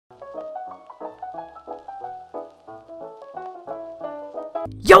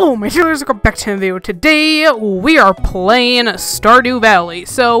Yo, my cheerleaders, welcome back to the video. Today, we are playing Stardew Valley.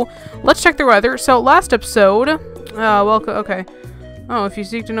 So, let's check the weather. So, last episode, welcome, okay. Oh, if you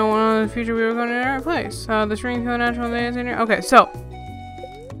seek to know one of the future, we are going to the right place. The string of natural days in here. Okay, so.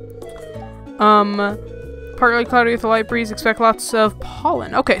 Partly cloudy with a light breeze, expect lots of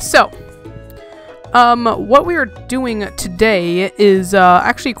pollen. Okay, so. What we are doing today is,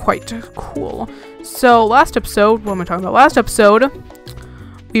 actually quite cool. So, last episode, what am I talking about? Last episode,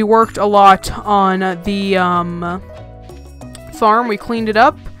 we worked a lot on the farm. We cleaned it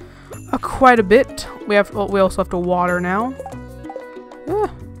up quite a bit. We also have to water now.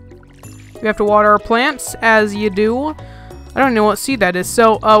 We have to water our plants, as you do. I don't know what seed that is.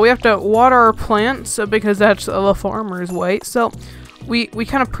 So we have to water our plants because that's the farmer's way. So we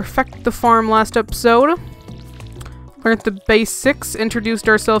kind of perfected the farm last episode. Learned the basics, introduced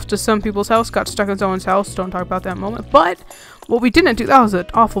ourselves to some people's house, got stuck in someone's house. Don't talk about that moment. But what we didn't do, that was an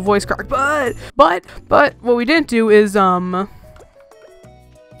awful voice crack. But what we didn't do is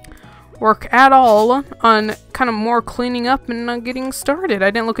work at all on kind of more cleaning up and getting started.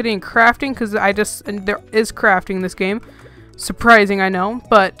 I didn't look at any crafting because there is crafting in this game. Surprising, I know,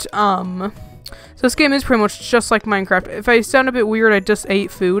 but so this game is pretty much just like Minecraft. If I sound a bit weird, I just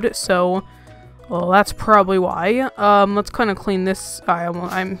ate food, so. Well, that's probably why. Let's kind of clean this.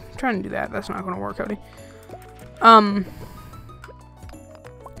 I'm trying to do that. That's not going to work, Cody.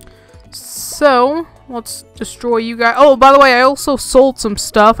 So, let's destroy you guys. Oh, by the way, I also sold some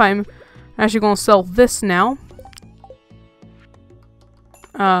stuff. I'm actually going to sell this now.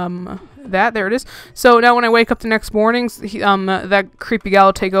 There it is. So, now when I wake up the next morning, that creepy guy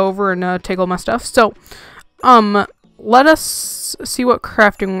will take over and take all my stuff. So, let us see what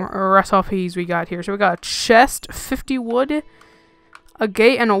crafting recipes we got here. So we got a chest, 50 wood, a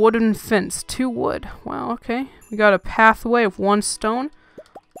gate, and a wooden fence. 2 wood. Wow, okay. We got a pathway of 1 stone.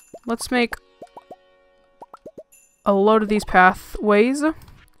 Let's make a load of these pathways.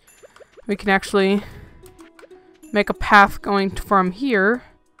 We can actually make a path going from here.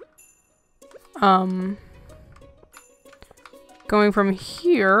 Going from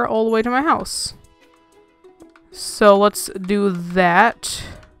here all the way to my house. So let's do that.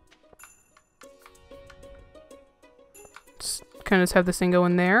 Let's kind of just have this thing go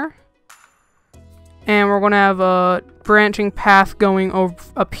in there. And we're going to have a branching path going over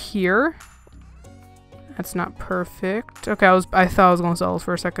up here. That's not perfect. Okay, I thought I was going to sell this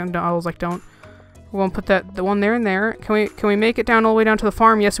for a second. I was like, don't. We're going to put the one there and there. Can we make it down all the way down to the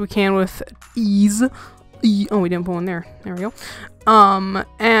farm? Yes, we can with ease. Oh, we didn't put one there. There we go.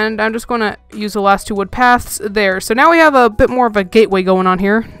 And I'm just going to use the last 2 wood paths there. So now we have a bit more of a gateway going on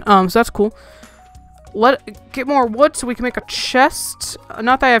here. So that's cool. Get more wood so we can make a chest.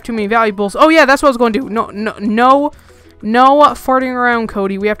 Not that I have too many valuables. Oh yeah, that's what I was going to do. No farting around,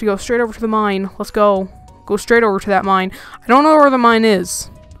 Cody. We have to go straight over to the mine. Let's go. Go straight over to that mine. I don't know where the mine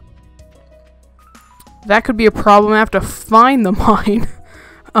is. That could be a problem. I have to find the mine.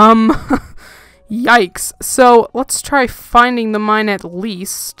 Yikes. So, let's try finding the mine at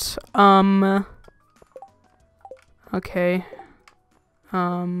least. Okay.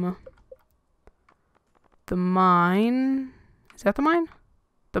 The mine. Is that the mine?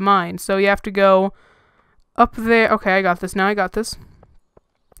 The mine. So, you have to go up there. Okay, I got this now. I got this.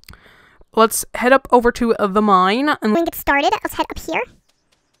 Let's head up over to the mine. And when we get started, let's head up here.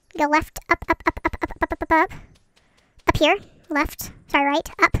 Go left, up. Up here. Left. Sorry, right.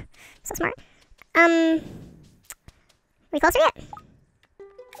 Up. So smart. We closer yet?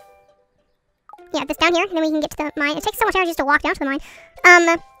 Yeah, this down here, and then we can get to the mine. It takes so much energy just to walk down to the mine. So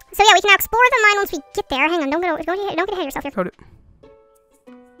yeah, we can now explore the mine once we get there. Hang on, don't get ahead of yourself here. Code it.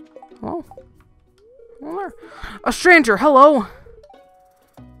 Hello? Hello. A stranger, hello!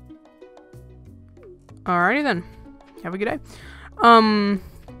 Alrighty then. Have a good day.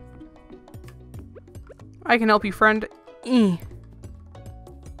 I can help you, friend.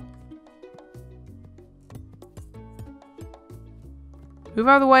 Move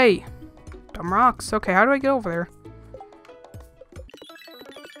out of the way. Dumb rocks. Okay, how do I get over there?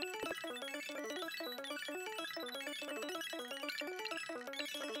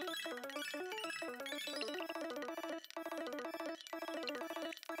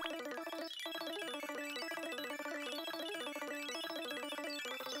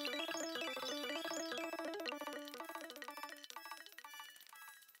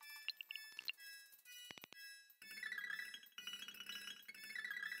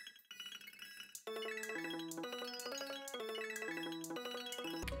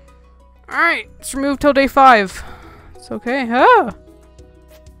 Alright, let's remove till day 5. It's okay. Ah!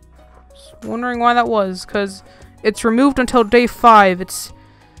 Just wondering why that was, because It's removed until day 5. It's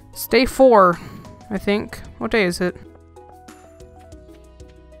day 4, I think. What day is it?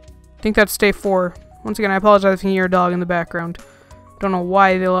 I think that's day 4. Once again, I apologize if you hear a dog in the background. Don't know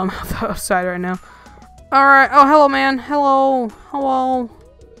why they let him outside right now. Alright. Oh, hello, man. Hello. Hello.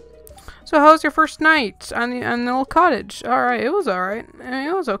 So, how was your first night on the little cottage? Alright, it was alright.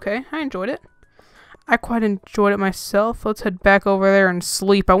 It was okay. I enjoyed it. I quite enjoyed it myself. Let's head back over there and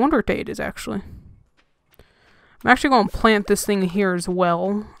sleep. I wonder what day it is, actually. I'm actually going to plant this thing here as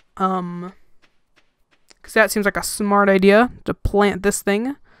well. Because that seems like a smart idea, to plant this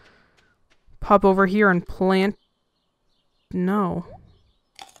thing. Pop over here and plant... No.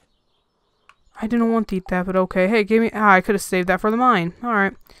 I didn't want to eat that, but okay. Hey, give me... Ah, I could have saved that for the mine.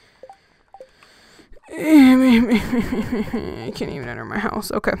 Alright. I can't even enter my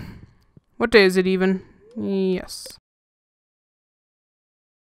house. Okay. What day is it even? Yes.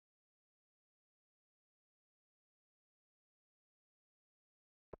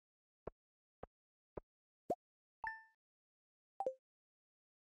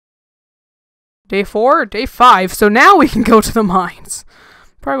 Day 4? Day 5. So now we can go to the mines.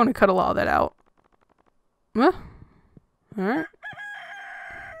 Probably going to cut a lot of that out. Huh? Alright.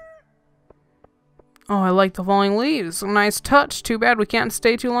 Oh, I like the falling leaves. A nice touch. Too bad we can't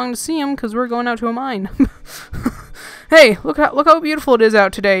stay too long to see them because we're going out to a mine. Hey, look how beautiful it is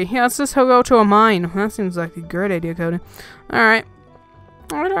out today. Yeah, let's just go to a mine. That seems like a great idea, Cody. Alright.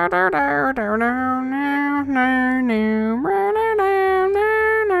 I've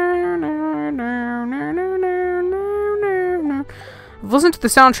listened to the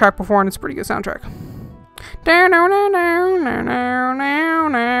soundtrack before and it's a pretty good soundtrack.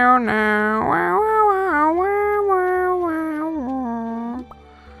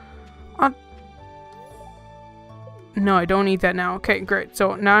 No, I don't need that now. Okay, great.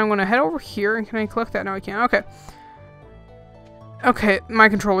 So now I'm going to head over here. And can I collect that? No, I can't. Okay. Okay, my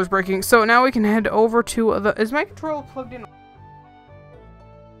controller's breaking. So now we can head over to the... Is my controller plugged in?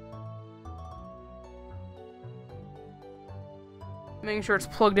 Making sure it's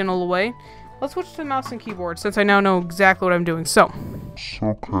plugged in all the way. Let's switch to the mouse and keyboard since I now know exactly what I'm doing. So.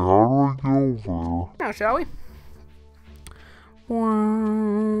 Okay, how do I get over there? Now, shall we?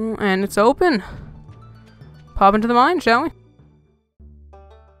 And it's open. Pop into the mine, shall we?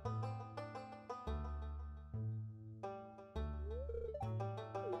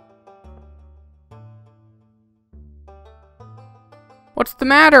 What's the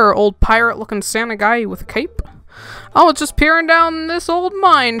matter, old pirate-looking Santa guy with a cape? Oh, it's just peering down this old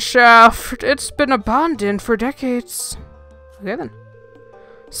mine shaft. It's been abandoned for decades. Okay, then.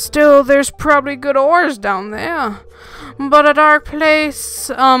 Still, there's probably good ores down there. But a dark place,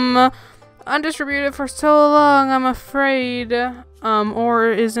 undistributed for so long, I'm afraid.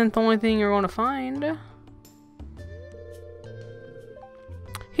 Ore isn't the only thing you're going to find.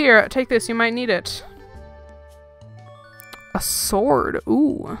 Here, take this. You might need it. A sword.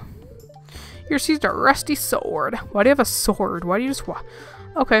 Ooh. Here, seized a rusty sword. Why do you have a sword? Why do you just...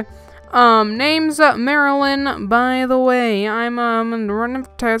 Okay. Name's Marilyn, by the way. I'm running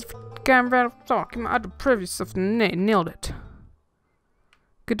test for camera talking out the previous stuff. Nailed it.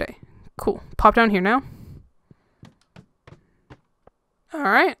 Good day. Cool. Pop down here now.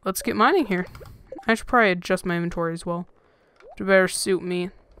 Alright, let's get mining here. I should probably adjust my inventory as well to better suit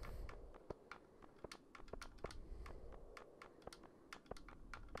me.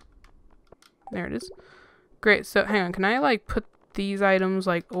 There it is. Great, so hang on, can I like put these items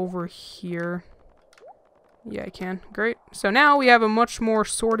like over here? Yeah, I can. Great. So now we have a much more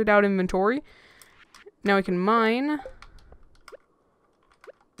sorted out inventory. Now we can mine.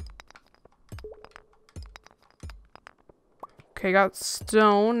 Okay, got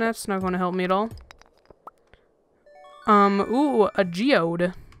stone. That's not going to help me at all. Ooh, a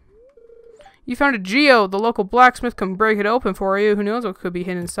geode. You found a geode. The local blacksmith can break it open for you. Who knows what could be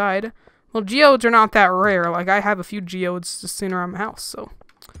hidden inside. Well, geodes are not that rare. Like, I have a few geodes just sitting around my house, so.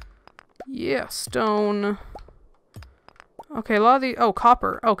 Yeah, stone. Okay, a lot of these... Oh,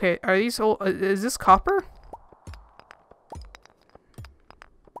 copper. Okay, are these old... is this copper?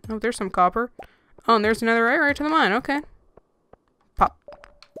 Oh, there's some copper. Oh, and there's another area to the mine. Okay. Pop.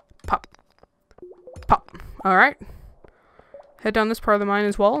 Pop. Pop. Alright. Head down this part of the mine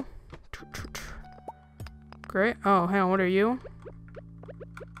as well. Great. Oh, hang on. What are you?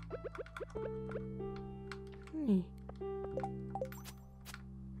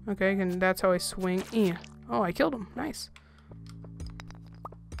 Okay, and that's how I swing. Oh, I killed him. Nice.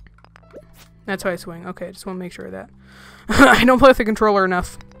 That's how I swing. Okay, I just want to make sure of that. I don't play with the controller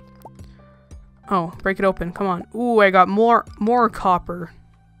enough. Oh, break it open. Come on. Ooh, I got more copper.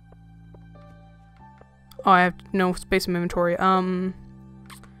 Oh, I have no space in my inventory.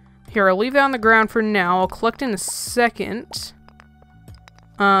 Here, I'll leave that on the ground for now. I'll collect in a second.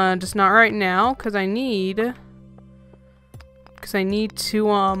 Just not right now, because I need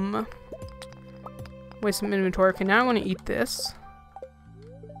to, waste some inventory. Okay, now I want to eat this.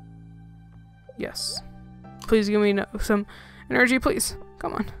 Yes. Please give me some energy, please.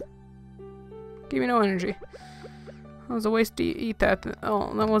 Come on. Give me no energy. That was a waste to eat that.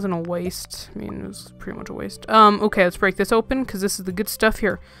 Oh, that wasn't a waste. I mean, it was pretty much a waste. Okay, let's break this open, because this is the good stuff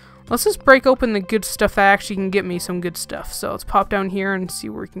here. Let's just break open the good stuff that actually can get me some good stuff. So let's pop down here and see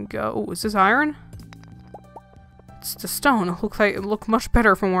where we can go. Oh, is this iron? It's the stone. It looked much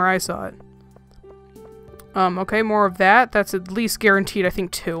better from where I saw it. Okay, more of that. That's at least guaranteed, I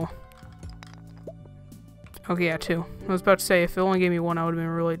think, 2. Okay, yeah, 2. I was about to say, if it only gave me 1, I would have been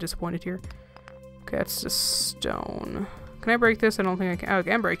really disappointed here. Okay, that's just stone. Can I break this? I don't think I can. Oh, I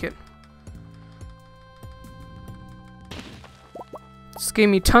can break it. This gave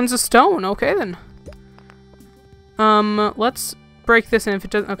me tons of stone. Okay, then. Let's break this, and if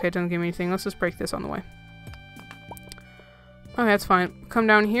it doesn't... Okay, it doesn't give me anything. Let's just break this on the way. Okay, that's fine. Come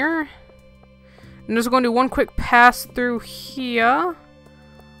down here. I'm just going to do one quick pass through here.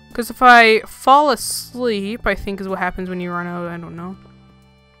 Because if I fall asleep, I think is what happens when you run out. I don't know.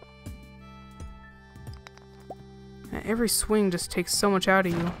 Every swing just takes so much out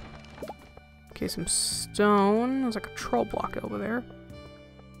of you. Okay, some stone. There's like a troll block over there.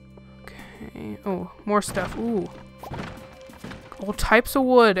 Okay. Oh, more stuff. Ooh. All types of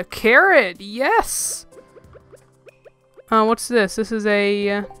wood. A carrot. Yes! What's this? This is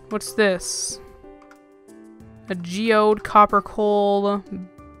a... what's this? A geode, copper coal.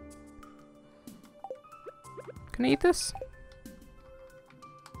 Can I eat this?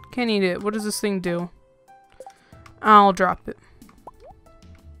 Can't eat it. What does this thing do? I'll drop it.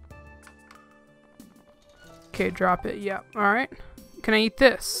 Okay, drop it. Yeah. Alright. Can I eat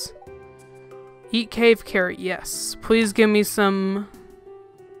this? Eat cave carrot. Yes. Please give me some...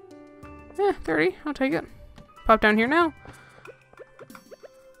 30. I'll take it. Pop down here now.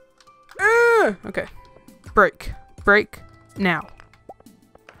 Okay. Break. Break. Now.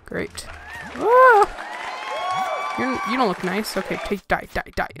 Great. You don't look nice. Okay, die. Die.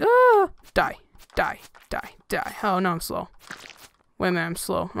 Oh, no, I'm slow. Wait a minute, I'm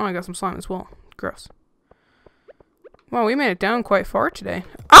slow. Oh, I got some slime as well. Gross. Wow, we made it down quite far today.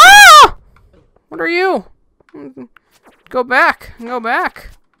 Ah! What are you? Go back. Go back.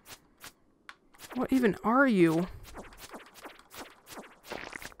 What even are you?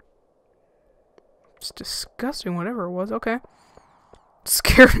 It's disgusting, whatever it was. Okay. It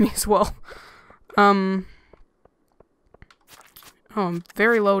scared me as well. Oh, I'm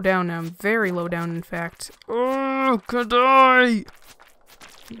very low down now. I'm very low down, in fact. Oh, could I?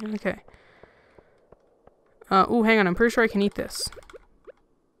 Okay. Ooh, hang on. I'm pretty sure I can eat this.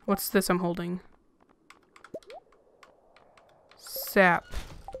 What's this I'm holding? Sap.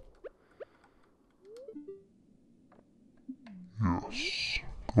 Yes.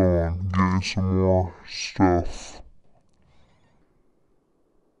 Go on, get some more stuff.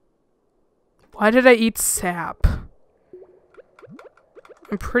 Why did I eat sap?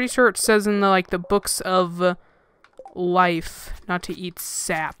 I'm pretty sure it says in the books of life not to eat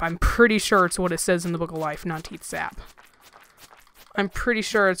sap. I'm pretty sure it's what it says in the book of life not to eat sap. I'm pretty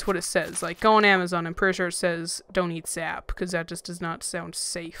sure it's what it says. Like, go on Amazon, I'm pretty sure it says don't eat sap, because that just does not sound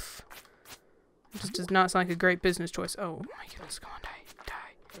safe. It just does not sound like a great business choice. Oh my goodness, go on, die.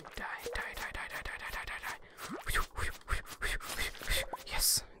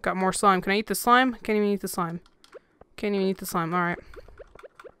 Yes, got more slime. Can I eat the slime? Can't even eat the slime. Can't even eat the slime. Alright.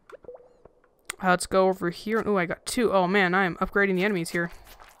 Let's go over here. Oh, I got 2. Oh man, I am upgrading the enemies here.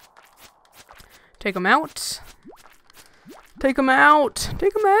 Take them out. Take them out.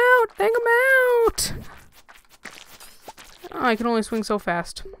 Take them out. Take them out. Oh, I can only swing so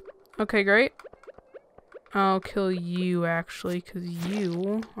fast. Okay, great. I'll kill you, actually, because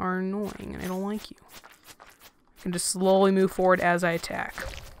you are annoying, and I don't like you. I can just slowly move forward as I attack.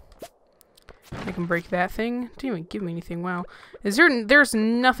 I can break that thing. Didn't even give me anything. Wow. There's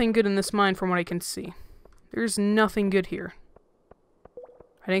nothing good in this mine from what I can see. There's nothing good here.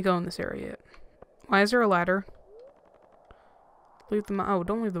 I didn't go in this area yet. Why is there a ladder? Leave the mine. Oh,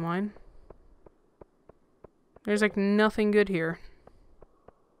 don't leave the mine. There's like nothing good here.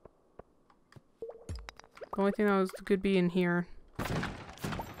 The only thing that was good be in here.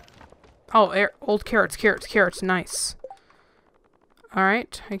 Oh, old carrots. Nice.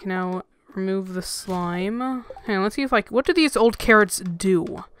 Alright, I can now remove the slime. Hang on, let's see if what do these old carrots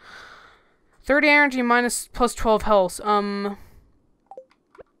do? 30 energy minus plus 12 health.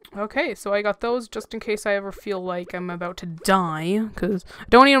 Okay, so I got those just in case I ever feel like I'm about to die. Because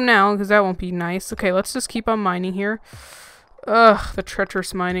don't eat them now, because that won't be nice. Okay, let's just keep on mining here. Ugh, the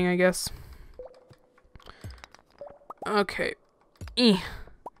treacherous mining, I guess. Okay. E.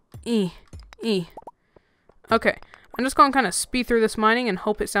 Okay, I'm just going to kind of speed through this mining and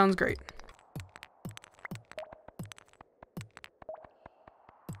hope it sounds great.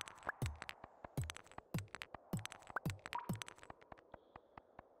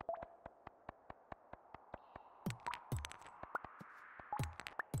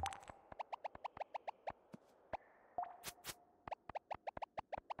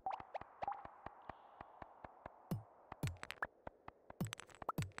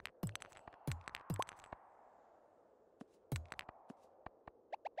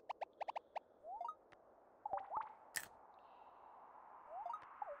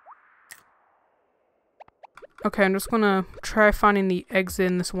 Okay, I'm just gonna try finding the exit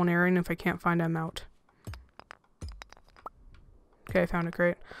in this one area, and if I can't find it, I'm out. Okay, I found it,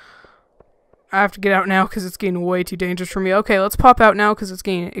 great. I have to get out now because it's getting way too dangerous for me. Okay, let's pop out now because it's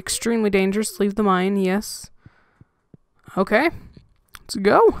getting extremely dangerous. Leave the mine, yes. Okay, let's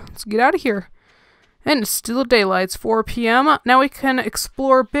go. Let's get out of here. And it's still daylight. It's 4 p.m. Now we can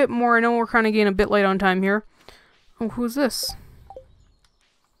explore a bit more. I know we're kind of getting a bit late on time here. Oh, who's this?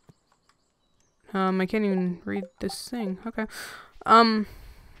 I can't even read this thing. Okay.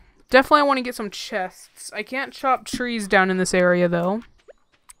 Definitely I want to get some chests. I can't chop trees down in this area, though.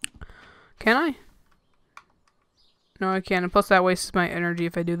 Can I? No, I can't. And plus, that wastes my energy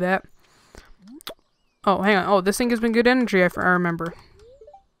if I do that. Oh, hang on. Oh, this thing gives me good energy, I remember.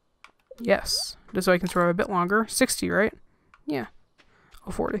 Yes. Just so I can survive a bit longer. 60, right? Yeah.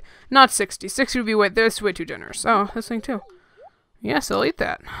 Oh, 40. Not 60. 60 would be way... That's way too generous. Oh, this thing, too. Yes, I'll eat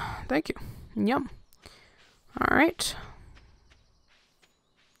that. Thank you. Yum. Alright.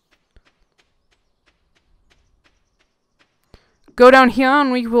 Go down here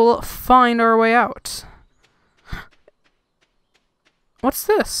and we will find our way out. What's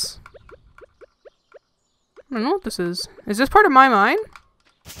this? I don't know what this is. Is this part of my mine?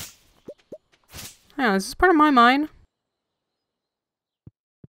 Yeah, is this part of my mine?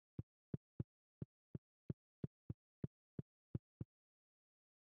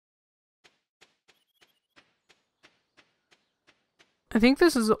 I think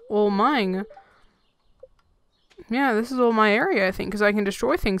this is all mine. Yeah, this is all my area, I think, because I can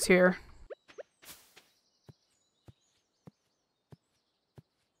destroy things here.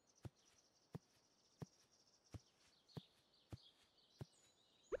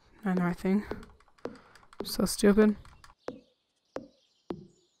 I know, I think. So stupid.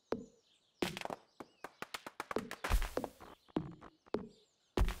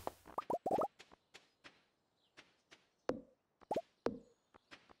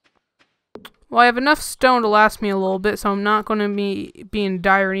 Well, I have enough stone to last me a little bit, so I'm not going to be in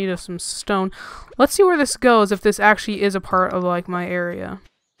dire need of some stone. Let's see where this goes, if this actually is a part of, like, my area.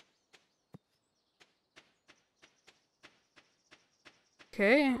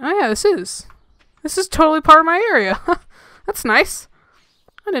 Okay. Oh, yeah, this is. This is totally part of my area. That's nice.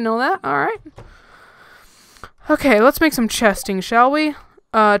 I didn't know that. Alright. Okay, let's make some chesting, shall we?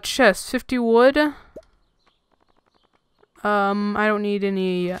 Chest. 50 wood. I don't need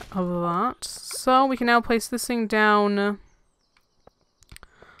any of that. So, we can now place this thing down.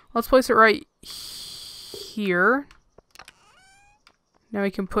 Let's place it right here. Now we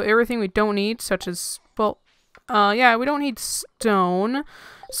can put everything we don't need, such as, well, yeah, we don't need stone.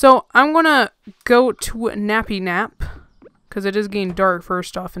 So, I'm gonna go to nappy nap. Because it is getting dark,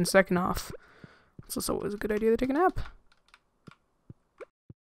 first off, and second off. It's also always a good idea to take a nap.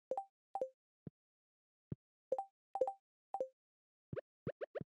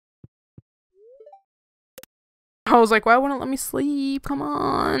 I was like, why wouldn't it let me sleep? Come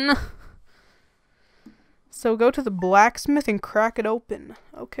on. So go to the blacksmith and crack it open.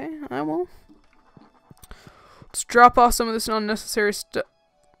 Okay, I will. Let's drop off some of this unnecessary stuff.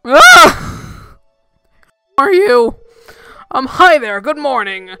 Ah! Who are you? Hi there, good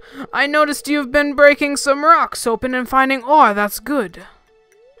morning. I noticed you've been breaking some rocks open and finding ore, that's good.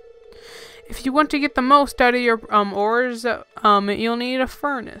 If you want to get the most out of your ores, you'll need a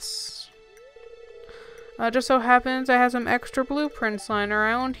furnace. Just so happens I have some extra blueprints lying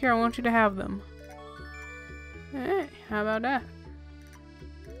around here. I want you to have them. Hey, how about that?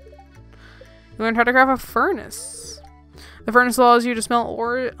 You learned how to craft a furnace. The furnace allows you to smelt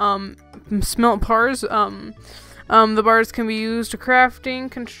ore, smelt bars. The bars can be used to crafting,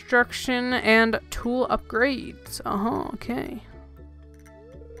 construction, and tool upgrades. Okay.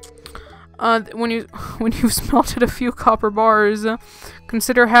 when you've smelted a few copper bars,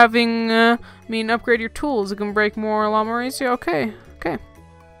 consider having me upgrade your tools. It can break a lot more easy. Okay, okay.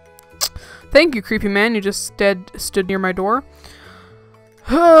 Thank you, creepy man. You just stood near my door.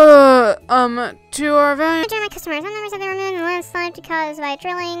 To our value. To my customers, some members of the removed in landslide caused by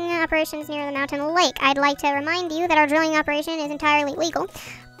drilling operations near the mountain lake. I'd like to remind you that our drilling operation is entirely legal.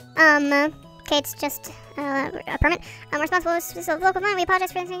 Okay, it's just a permit. I'm responsible for the local fund. We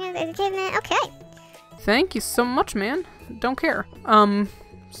apologize for this. Okay. Thank you so much, man. Don't care.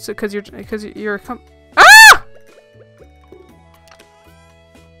 So because you're ah!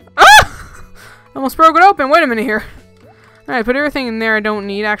 Ah! Almost broke it open. Wait a minute here. Alright, put everything in there I don't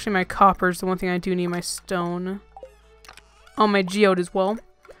need. Actually, my copper's the one thing I do need. My stone. Oh, my geode as well.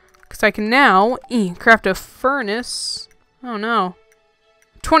 Because I can now craft a furnace. Oh, no.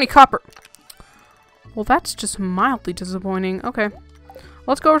 20 copper. Well, that's just mildly disappointing. Okay.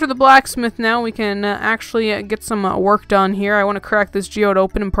 Let's go over to the blacksmith now. We can actually get some work done here. I want to crack this geode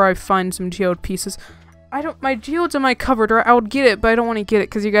open and probably find some geode pieces. My geode's in my cupboard, or I would get it, but I don't want to get it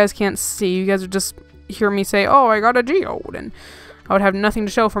because you guys can't see. You guys would just hear me say, oh, I got a geode, and I would have nothing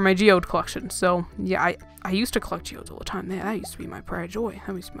to show for my geode collection. So, yeah, I used to collect geodes all the time. That used to be my pride and joy.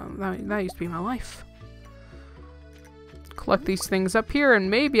 That used to be my life. Collect these things up here, and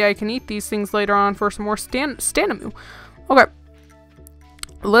maybe I can eat these things later on for some more Stardew. Okay.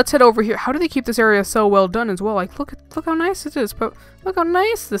 Let's head over here. How do they keep this area so well done as well? Like, look how nice it is. But look how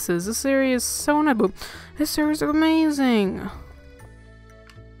nice this is. This area is so nice. This area is amazing.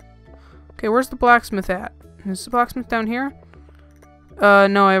 Okay, where's the blacksmith at? Is the blacksmith down here?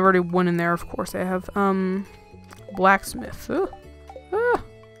 No, I already went in there, of course. I have, blacksmith.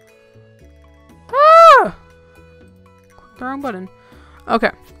 Ah! Click the wrong button. Okay.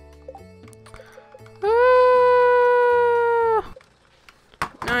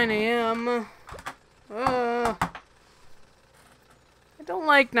 9 a.m. I don't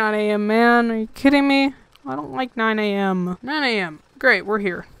like 9 a.m., man. Are you kidding me? I don't like 9 a.m. 9 a.m. Great, we're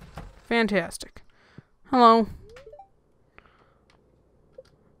here. Fantastic. Hello.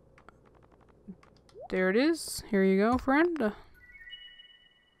 There it is. Here you go, friend.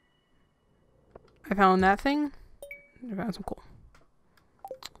 I found that thing. I found some coal.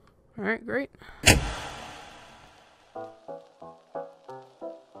 Alright, great.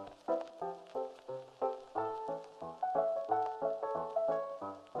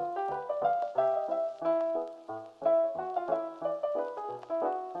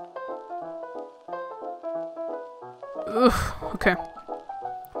 Ugh, okay.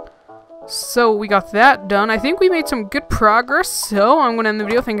 So we got that done. I think we made some good progress. So I'm gonna end the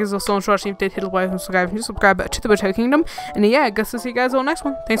video. Thank you so much for watching. If you did, hit the like and subscribe to the Potato Kingdom. And yeah, I guess I'll see you guys all next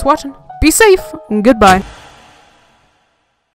one. Thanks for watching. Be safe and goodbye.